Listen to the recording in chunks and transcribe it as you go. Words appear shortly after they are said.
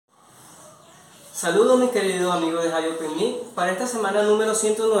Saludos mis queridos amigos de Hive Open Mic. Para esta semana número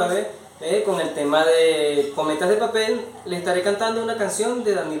 109, con el tema de cometas de papel, les estaré cantando una canción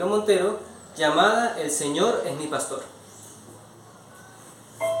de Danilo Montero llamada El Señor es mi pastor.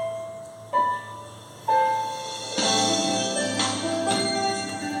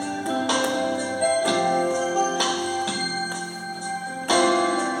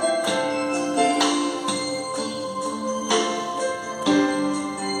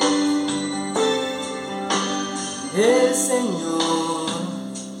 El Señor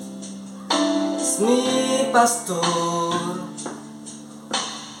es mi pastor,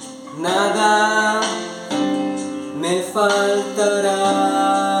 nada me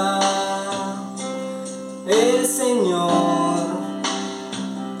faltará. El Señor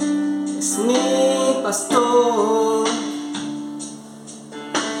es mi pastor,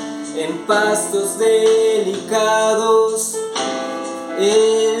 en pastos delicados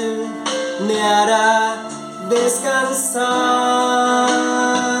Él me hará descansar,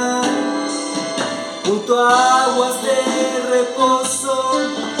 junto a aguas de reposo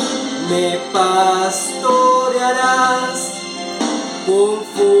me pastorearás,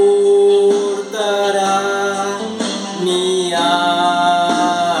 confortará mi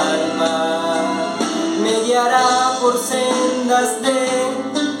alma, me guiará por sendas de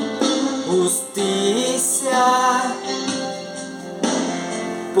justicia,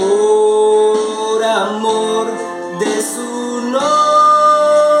 por amor de su nombre.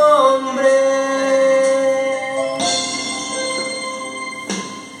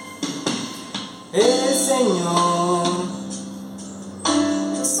 El Señor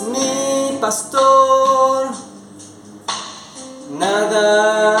es mi pastor,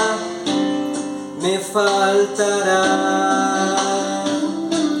 nada me faltará.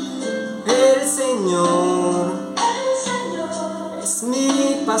 El Señor es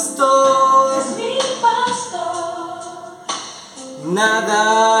mi pastor,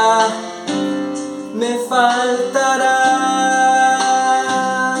 nada me faltará.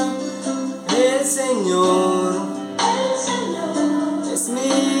 El Señor es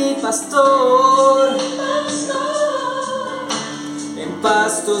mi pastor, en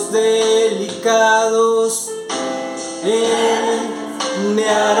pastos delicados Él me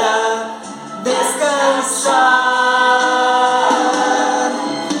hará descansar,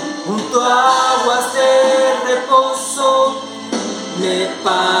 junto a aguas de reposo me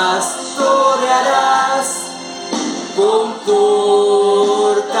pastorearás,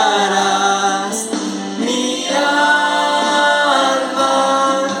 confortarás mi alma,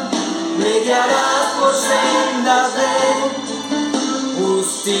 me guiarás por sendas de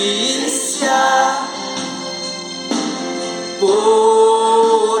justicia,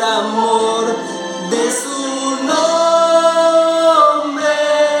 por amor de su nombre.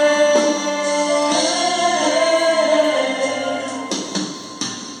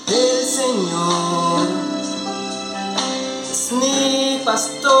 El Señor es mi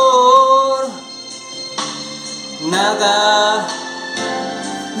pastor, nada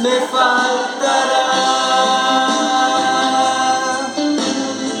me faltará,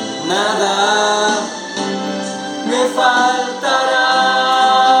 nada me faltará,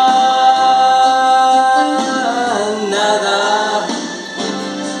 nada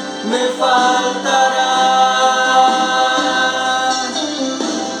me faltará,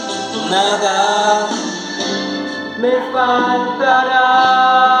 nada me faltará,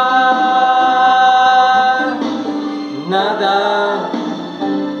 nada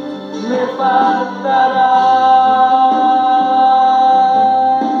me faltará.